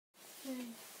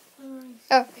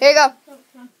Oh, here you go.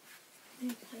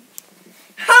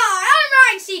 Hi, I'm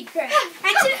Ryan Seacrest.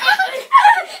 And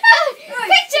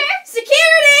picture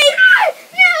security.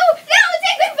 No,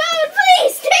 take my phone,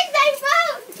 please. Take my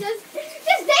phone. Just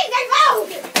take my phone.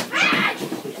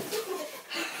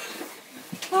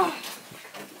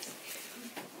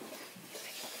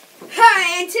 Hi,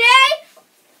 and today,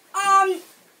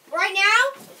 right now,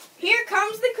 here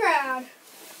comes the crowd.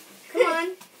 Come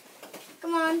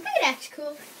on. Look at that,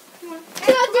 cool. Come on.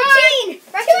 213.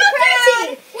 Back to the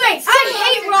crowd. Wait, I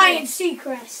hate Ryan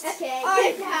Seacrest. Okay,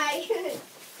 good guy.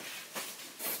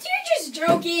 You're just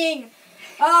joking.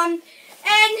 And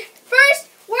first,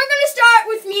 we're gonna start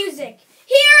with music.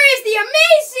 Here is the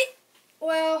amazing.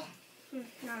 Well,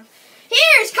 no.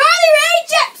 Here's Carly Rae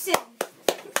Jepsen.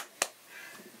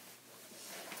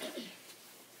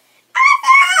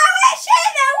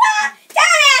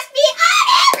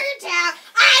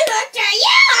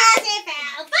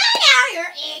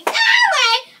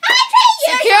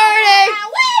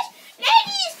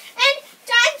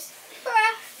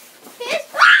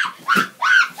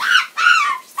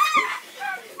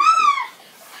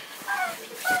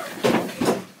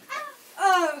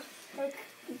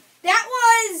 That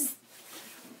was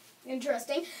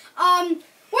interesting.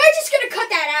 We're just gonna cut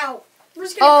that out. We're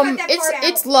just gonna cut that part out.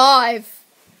 It's live.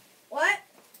 What?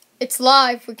 It's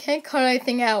live. We can't cut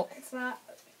anything out. It's not.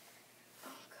 Oh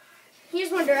God.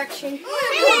 Here's One Direction. One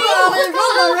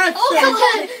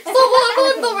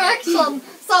Direction.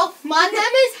 So my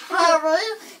name is Harry.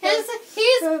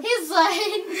 He's like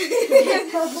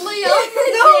Leo.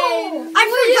 No, I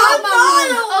forgot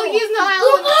Niall. Oh, he's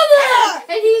Niall.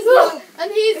 And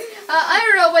he's I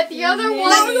don't know what the other one.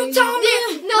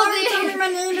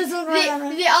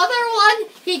 The other one,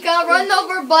 he got run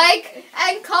over bike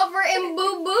and covered in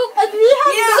boo boo. So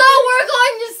we're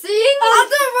going to sing.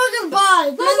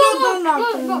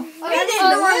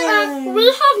 We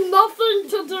have nothing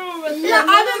to do with it.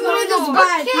 I didn't read this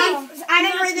bike. I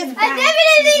didn't read this bike. I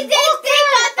definitely did think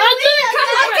about the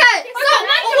Okay, so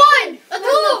a 1, a 2,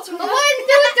 a 1, 2,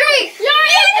 3. You're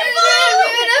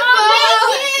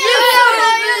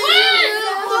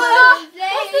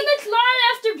What's the next line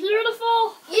after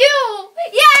beautiful?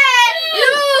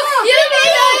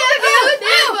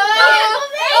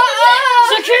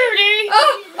 Security.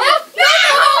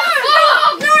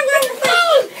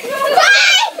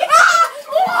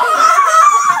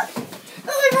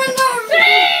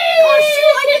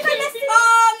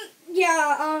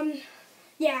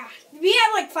 Yeah, we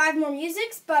have like 5 more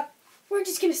musics, but we're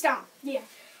just gonna stop. Yeah.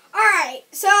 All right.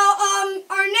 So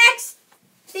our next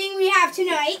thing we have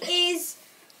tonight is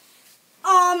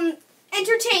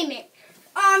entertainment.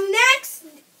 Next,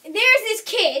 there's this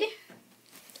kid.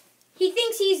 He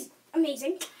thinks he's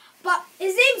amazing, but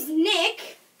his name's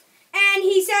Nick, and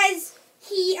he says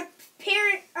he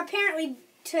apparently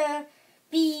to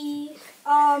be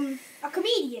a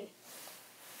comedian.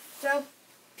 So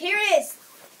here it is.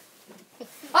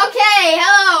 Okay,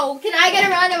 hello. Can I get a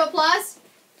round of applause?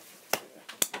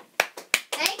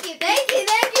 Thank you.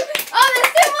 Oh,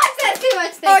 that's too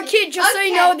much. Thank you. Kid, just so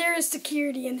you know, there is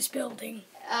security in this building.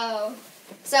 Oh,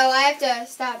 so I have to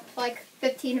stop like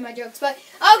 15 of my jokes. But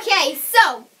okay,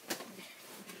 so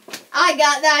I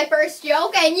got that first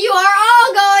joke, and you are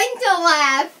all going to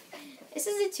laugh. This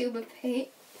is a tube of paint.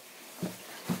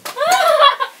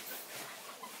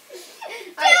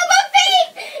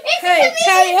 Hey.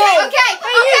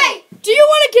 Okay. Do you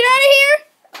want to get out of here?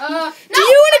 No, Do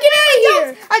you want to get out of here?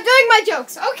 I'm doing my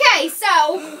jokes. Okay,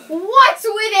 so what's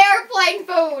with airplane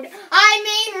food? I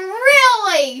mean,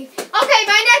 really? Okay,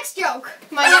 my next joke.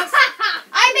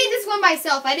 I made this one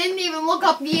myself. I didn't even look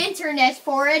up the internet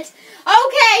for it.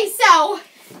 Okay, so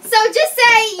just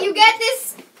say you get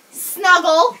this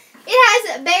snuggle. It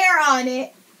has a bear on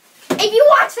it. If you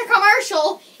watch the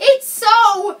commercial, it's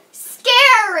so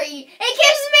scary. It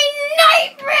gives me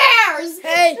nightmares.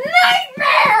 Hey.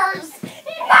 Nightmares.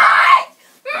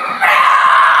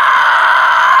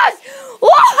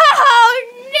 Whoa,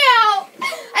 no.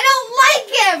 I don't like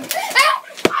him. I don't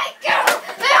like him.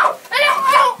 I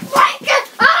don't like him.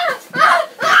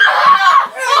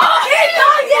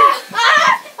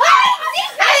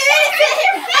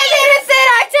 I'm innocent,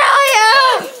 I tell you.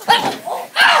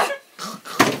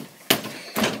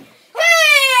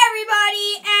 Hey everybody,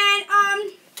 and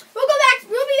we'll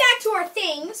be back to our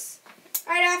things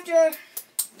right after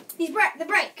the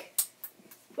break.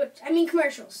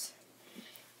 Commercials.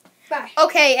 Bye.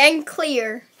 Okay, and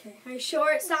clear. Okay. Are you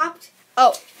sure it stopped?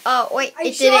 Oh, wait, Are you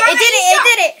it did sure? it. It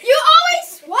did it. You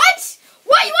always what?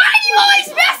 Why do you always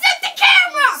mess up the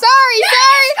camera? Sorry.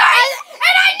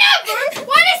 And I never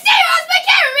want to say I was my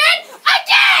cameraman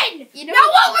again. You know Now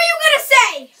what were you gonna say?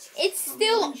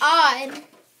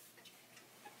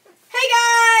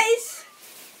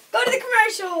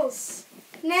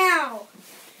 Now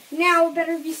it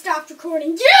better be stopped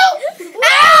recording. New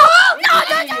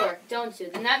York, don't you?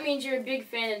 Then that means you're a big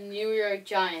fan of the New York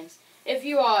Giants. If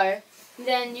you are,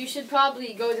 then you should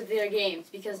probably go to their games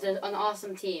because they're an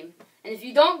awesome team. And if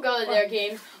you don't go to their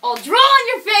games, I'll draw on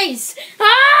your face. Ah!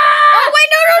 Oh wait,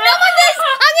 no, with this.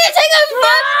 I'm gonna take a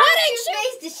pudding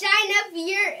Toothpaste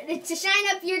to shine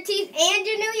up your teeth and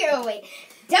your New Year. Oh wait,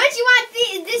 don't you want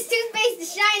this toothpaste to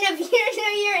shine up your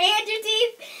New Year and your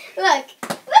teeth? Look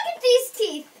at these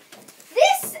teeth.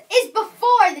 This is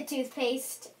before the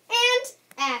toothpaste and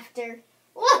after.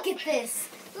 Look at this.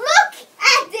 Look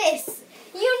at this.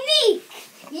 Unique.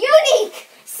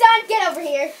 Son, get over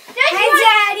here. Hi,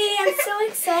 Daddy. I'm so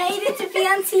excited to be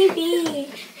on TV.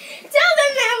 Tell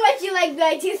them how much you like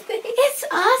my toothpaste. It's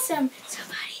awesome. So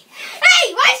funny.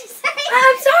 Hey, why'd you say?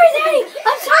 I'm sorry, Daddy.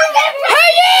 I'm sorry.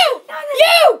 Hey,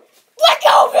 You! Let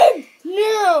go of him!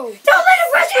 No! Don't let him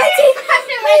brush my teeth!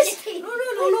 Please.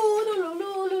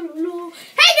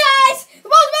 Hey guys, the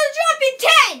ball's about to drop in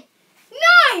 10,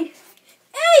 9,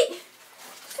 8,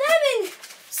 7,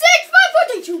 6, 5,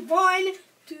 4, 3, 2, 1.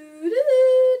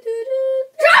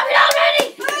 Drop it already!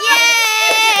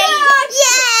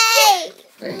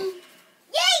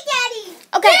 Yay, Daddy!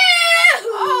 Okay.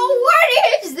 Oh, what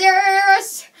is this?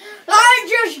 I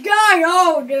just got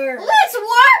older. Let's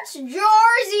watch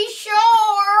Jersey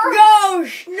Shore. Go,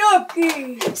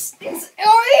 Snooki.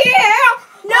 Oh yeah.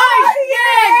 Nice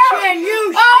action. You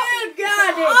still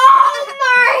got it. Oh,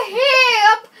 my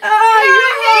hip. Oh, you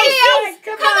My all hips.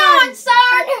 set. Come on,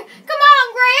 son. Come on,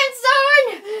 grandson.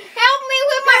 Help me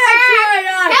with my That's back.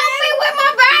 right, Help me with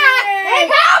my back.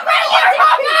 Yeah. Help me with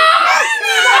my back.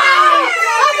 Mama!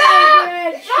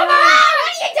 What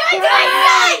are you doing to my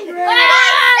son?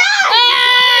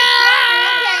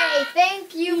 Okay,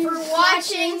 thank you for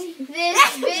watching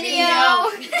this video.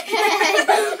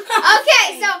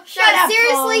 Okay, so up,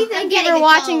 seriously, Paul. thank you for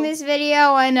watching this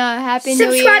video and Happy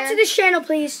New Year. Subscribe to this channel,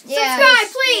 please. Yeah. Subscribe,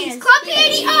 please. Club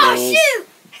Katie. Oh, shoot.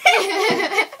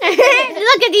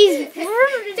 Look at these.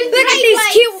 Look at these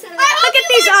cute. Look at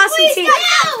these awesome teeth.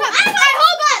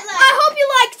 I hope